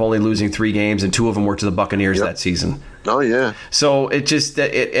will end up only losing 3 games, and 2 of them were to the Buccaneers that season. Oh yeah. So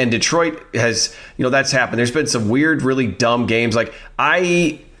and Detroit has, that's happened. There's been some weird, really dumb games. Like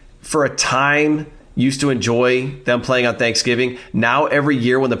for a time, used to enjoy them playing on Thanksgiving. Now every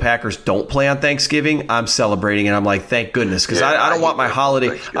year when the Packers don't play on Thanksgiving, I'm celebrating, and I'm like, thank goodness, because I don't want my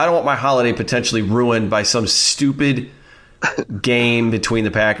holiday. I don't want my holiday potentially ruined by some stupid game between the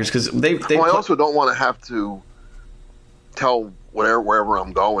Packers, because they. I also don't want to have to tell wherever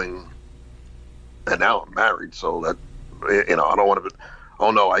I'm going. And now I'm married, so that I don't want to. Oh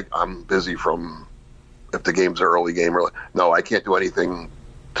no, I'm busy from if the game's an early game or no, I can't do anything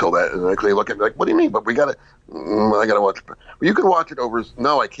till that. And they look at me like, what do you mean? But I got to watch. You can watch it over.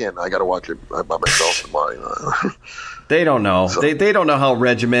 No, I can't. I got to watch it by myself and mine. They don't know. So, they don't know how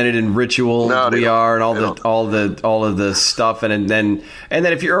regimented and ritual we are, and all of the stuff. And then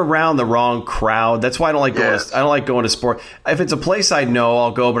if you're around the wrong crowd, that's why I don't like going. I don't like going to sport. If it's a place I know,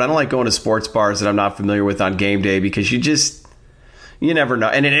 I'll go. But I don't like going to sports bars that I'm not familiar with on game day, because you never know.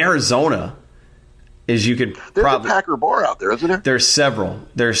 And in Arizona, there's a Packer bar out there, isn't there? There's several.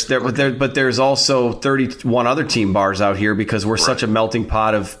 But there's also 31 other team bars out here, because we're such a melting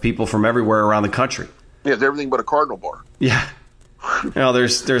pot of people from everywhere around the country. Yeah, it's everything but a Cardinal bar. Yeah.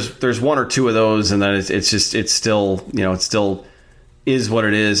 There's 1 or 2 of those, and then it still is what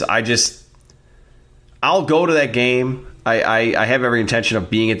it is. I'll go to that game. I have every intention of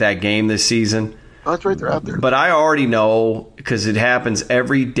being at that game this season. Oh, that's right. They're out there. But I already know, because it happens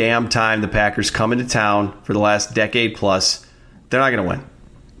every damn time the Packers come into town for the last decade plus, they're not going to win.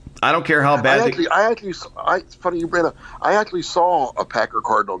 I don't care how bad. It's funny you bring up. I actually saw a Packer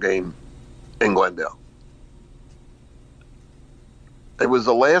Cardinal game in Glendale. It was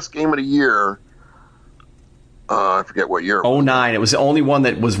the last game of the year. I forget what year. 2009. It was the only one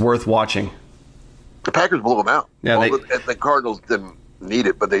that was worth watching. The Packers blew them out. Yeah, the Cardinals didn't need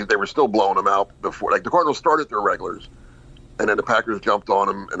it, but they were still blowing them out before. Like, the Cardinals started their regulars, and then the Packers jumped on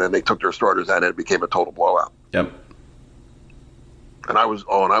them, and then they took their starters, and it became a total blowout. Yep. And I was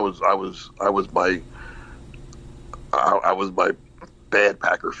my bad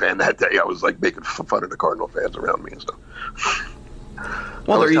Packer fan that day. I was like making fun of the Cardinal fans around me and stuff.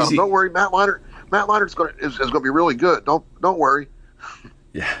 Well, they're easy. Don't worry, Matt Leinert's is going to be really good. Don't worry.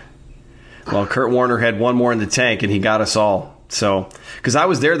 Yeah. Well, Kurt Warner had one more in the tank, and he got us all. So, because I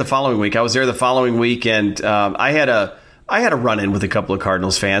was there the following week. And I had a run-in with a couple of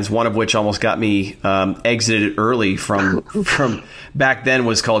Cardinals fans, one of which almost got me exited early from back then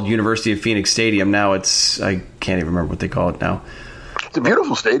was called University of Phoenix Stadium. Now I can't even remember what they call it now. It's a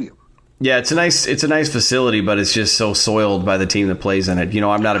beautiful stadium. Yeah, it's a nice facility, but it's just so soiled by the team that plays in it.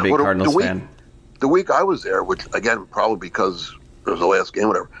 I'm not a big Cardinals fan. The week I was there, which again probably because it was the last game,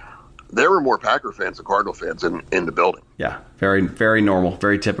 whatever, there were more Packer fans than Cardinal fans in the building. Yeah, very very normal,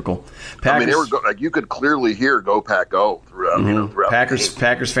 very typical. Packers, they were you could clearly hear "Go Pack Go" throughout. Mm-hmm. Throughout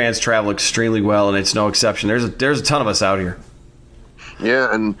Packers fans travel extremely well, and it's no exception. There's a ton of us out here.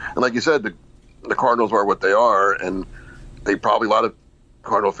 Yeah, and like you said, the Cardinals are what they are, and they probably a lot of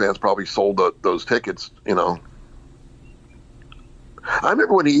Cardinal fans probably sold those tickets. I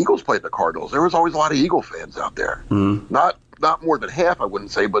remember when the Eagles played the Cardinals, there was always a lot of Eagle fans out there. Mm-hmm. Not more than half, I wouldn't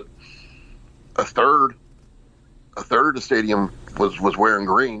say, but a third of the stadium was wearing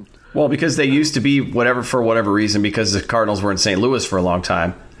green. Well, because they used to be for whatever reason, because the Cardinals were in St. Louis for a long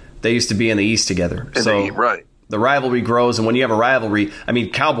time, they used to be in the East together. Right. The rivalry grows, and when you have a rivalry,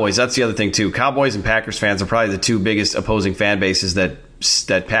 Cowboys, that's the other thing too. Cowboys and Packers fans are probably the 2 biggest opposing fan bases that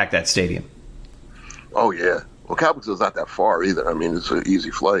pack that stadium. Oh yeah. Well, Cowboys is not that far either. It's an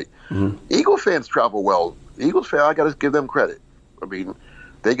easy flight. Mm-hmm. Eagle fans travel well. Eagles fans, I got to give them credit.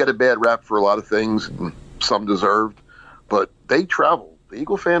 They get a bad rap for a lot of things, and some deserved, but they travel. The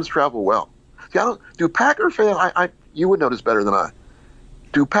Eagle fans travel well. See, do Packer fans? You would know this better than I.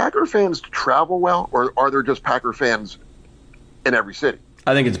 Do Packer fans travel well, or are there just Packer fans in every city?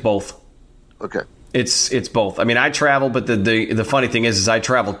 I think it's both. Okay. It's both. I travel, but the funny thing is I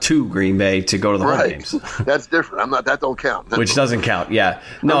travel to Green Bay to go to the home games. That's different. That don't count. Which doesn't count. Yeah.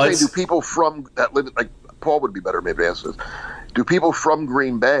 No. I'm saying, do people from that live like Paul would be better maybe to answer this? Do people from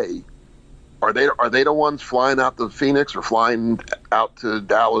Green Bay are they the ones flying out to Phoenix or flying out to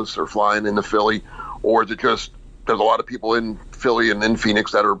Dallas or flying into Philly, or is it just there's a lot of people in Philly and in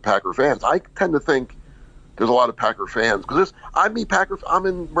Phoenix that are Packer fans? I tend to think there's a lot of Packer fans because I'm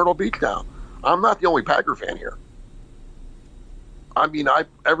in Myrtle Beach now. I'm not the only Packer fan here. I mean, I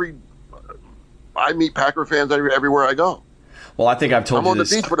meet Packer fans everywhere I go. Well, I think I've told you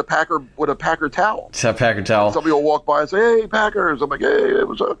this. I'm on the beach with a Packer towel. It's a Packer towel. Somebody will walk by and say, "Hey, Packers." I'm like, "Hey, it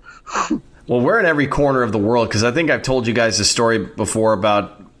was a." Well, we're in every corner of the world because I think I've told you guys a story before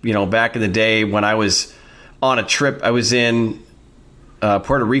about, back in the day when I was on a trip. I was in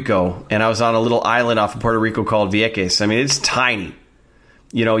Puerto Rico, and I was on a little island off of Puerto Rico called Vieques. I mean, it's tiny.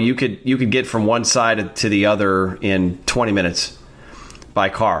 You could get from one side to the other in 20 minutes by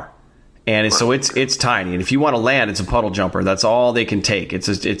car. And so it's tiny, and if you want to land, it's a puddle jumper. That's all they can take. It's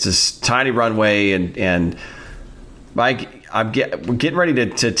a tiny runway, and we're getting ready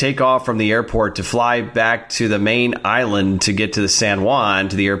to take off from the airport to fly back to the main island to get to the San Juan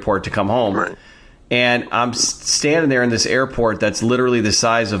to the airport to come home. Right. And I'm standing there in this airport that's literally the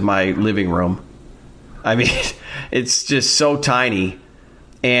size of my living room. I mean, it's just so tiny,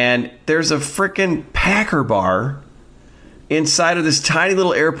 and there's a freaking Packer bar inside of this tiny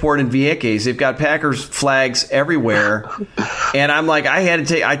little airport in Vieques. They've got Packers flags everywhere. And I'm like,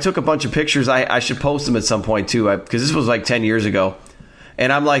 I took a bunch of pictures. I should post them at some point too, because this was like 10 years ago.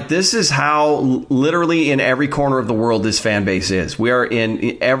 And I'm like, this is how literally in every corner of the world this fan base is. We are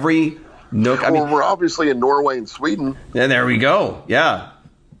in every nook. Well, we're obviously in Norway and Sweden. And there we go. Yeah,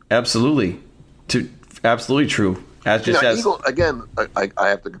 absolutely. Absolutely true. Eagles, again, I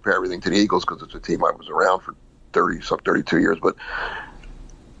have to compare everything to the Eagles because it's a team I was around for 32 years, but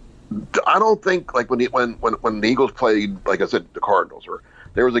I don't think like when the Eagles played, like I said, the Cardinals, or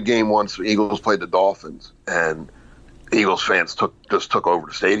there was a game once the Eagles played the Dolphins, and Eagles fans just took over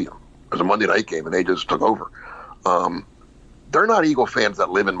the stadium. It was a Monday night game, and they just took over. They're not Eagle fans that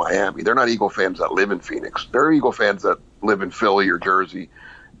live in Miami. They're not Eagle fans that live in Phoenix. They're Eagle fans that live in Philly or Jersey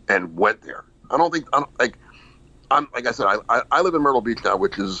and went there. Like I said, I live in Myrtle Beach now,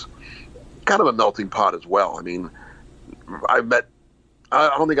 which is kind of a melting pot as well. I mean, I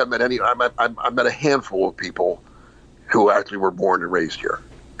don't think I've met any. I met a handful of people who actually were born and raised here.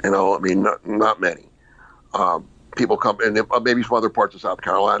 I mean, not many. People come, and maybe from other parts of South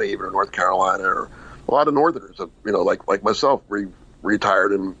Carolina, even North Carolina, or a lot of Northerners. Like myself,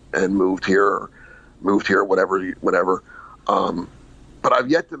 retired and moved here, whatever. But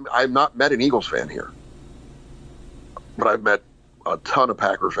I've not met an Eagles fan here. But I've met a ton of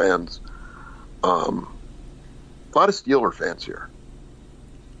Packer fans. A lot of Steeler fans here.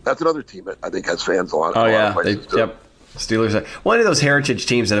 That's another team that I think has fans a lot. Oh, yeah. Yep. Steelers. One of those heritage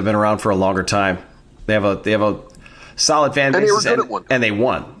teams that have been around for a longer time. They have a solid fan base. And they were good at one time. And they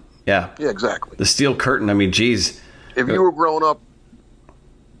won. Yeah. Yeah, exactly. The Steel Curtain. I mean, geez. If you were growing up,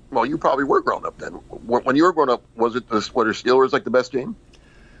 well, you probably were growing up then. When you were growing up, were the Steelers like the best team?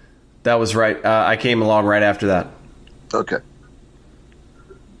 That was right. I came along right after that. Okay.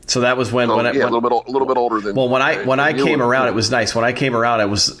 So that was when a little bit older than. Well, when I came around, it was nice. When I came around,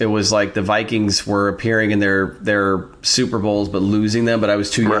 it was like the Vikings were appearing in their Super Bowls but losing them. But I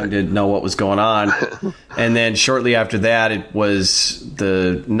was too young to know what was going on. And then shortly after that, it was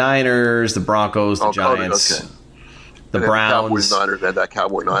the Niners, the Broncos, the Giants, the Browns,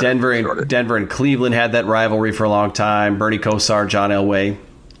 Denver and Cleveland had that rivalry for a long time. Bernie Kosar, John Elway.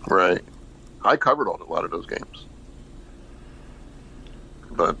 Right. I covered a lot of those games.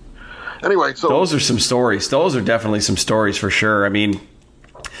 But anyway, so those are some stories. Those are definitely some stories for sure. I mean,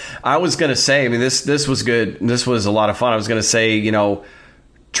 I was going to say, this was good. This was a lot of fun. I was going to say,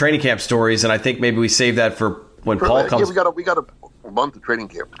 training camp stories, and I think maybe we save that for when Paul comes. Yeah, we got a month of training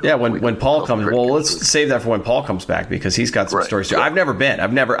camp. Yeah, when Paul comes. Well, let's save that for when Paul comes back because he's got some stories too. Yeah. I've never been.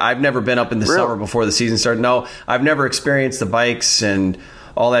 I've never been up in the summer before the season started. No, I've never experienced the bikes and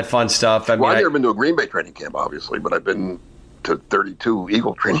all that fun stuff. I've never been to a Green Bay training camp, obviously, but I've been to 32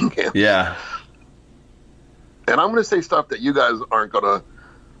 Eagle training camps. Yeah. And I'm going to say stuff that you guys aren't going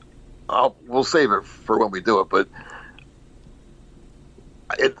to. We'll save it for when we do it. But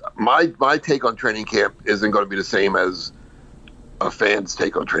my take on training camp isn't going to be the same as a fan's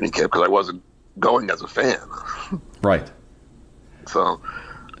take on training camp because I wasn't going as a fan. Right. So.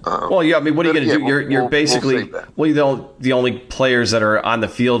 Well, yeah. I mean, what are you going to do? You're basically the only players that are on the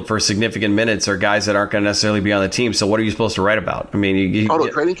field for significant minutes are guys that aren't going to necessarily be on the team. So, what are you supposed to write about? I mean,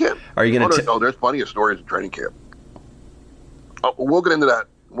 training camp. Are you going to? No, there's plenty of stories in training camp. We'll get into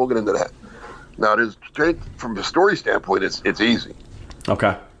that. Now, from a story standpoint, it's easy.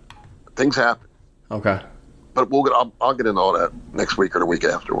 Okay. Things happen. Okay. But I'll get into all that next week or the week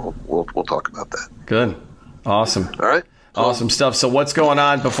after. We'll talk about that. Good. Awesome. All right. Awesome stuff. So what's going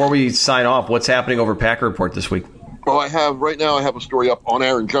on before we sign off? What's happening over Packer Report this week? Well, I have a story up on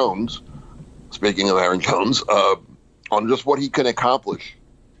Aaron Jones. Speaking of Aaron Jones, on just what he can accomplish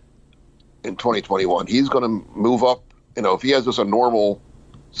in 2021. He's going to move up if he has just a normal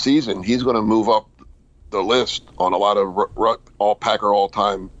season, he's going to move up the list on a lot of all Packer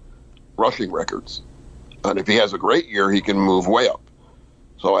all-time rushing records. And if he has a great year, he can move way up.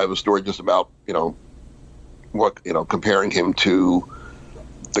 So I have a story just about, comparing him to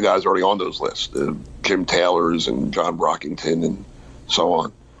the guys already on those lists, Jim Taylors and John Brockington and so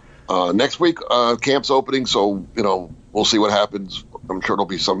on. Next week, camp's opening, so, we'll see what happens. I'm sure there'll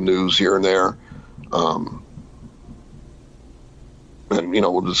be some news here and there. And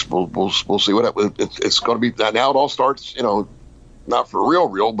we'll see what happens. It's going to be now. It all starts, not for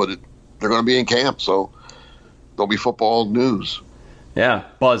real, but they're going to be in camp, so there'll be football news. Yeah,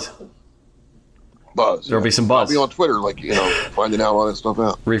 buzz. There'll be some buzz. I'll be on Twitter, finding out all that stuff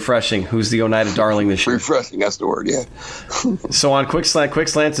out. Refreshing. Who's the Oneida Darling this year? Refreshing, that's the word, yeah. So on Quick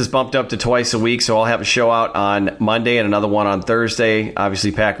Slants is bumped up to twice a week, so I'll have a show out on Monday and another one on Thursday.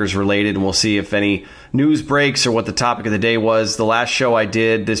 Obviously Packers related, and we'll see if any news breaks or what the topic of the day was. The last show I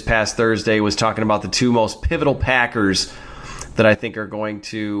did this past Thursday was talking about the two most pivotal Packers that I think are going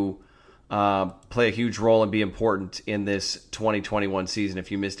to play a huge role and be important in this 2021 season. If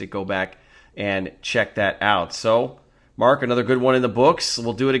you missed it, go back and check that out. So, Mark, another good one in the books.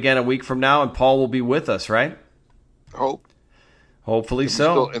 We'll do it again a week from now, and Paul will be with us, right? Hopefully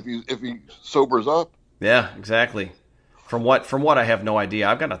so. If he sobers up. Yeah, exactly. From what I have no idea.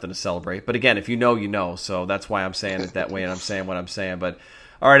 I've got nothing to celebrate. But again, if you know, you know. So that's why I'm saying it that way, and I'm saying what I'm saying. But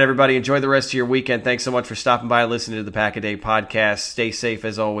all right, everybody, enjoy the rest of your weekend. Thanks so much for stopping by and listening to the Pack a Day podcast. Stay safe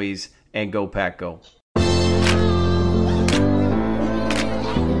as always, and go Pack Go.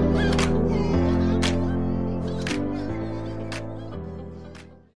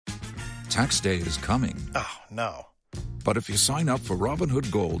 Tax day is coming. Oh, no. But if you sign up for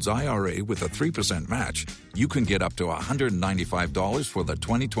Robinhood Gold's IRA with a 3% match, you can get up to $195 for the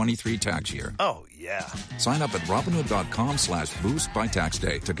 2023 tax year. Oh, yeah. Sign up at Robinhood.com/boost by tax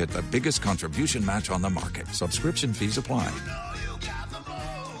day to get the biggest contribution match on the market. Subscription fees apply.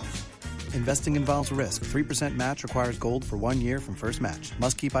 Investing involves risk. 3% match requires gold for 1 year from first match.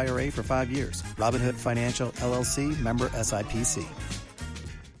 Must keep IRA for 5 years. Robinhood Financial, LLC, member SIPC.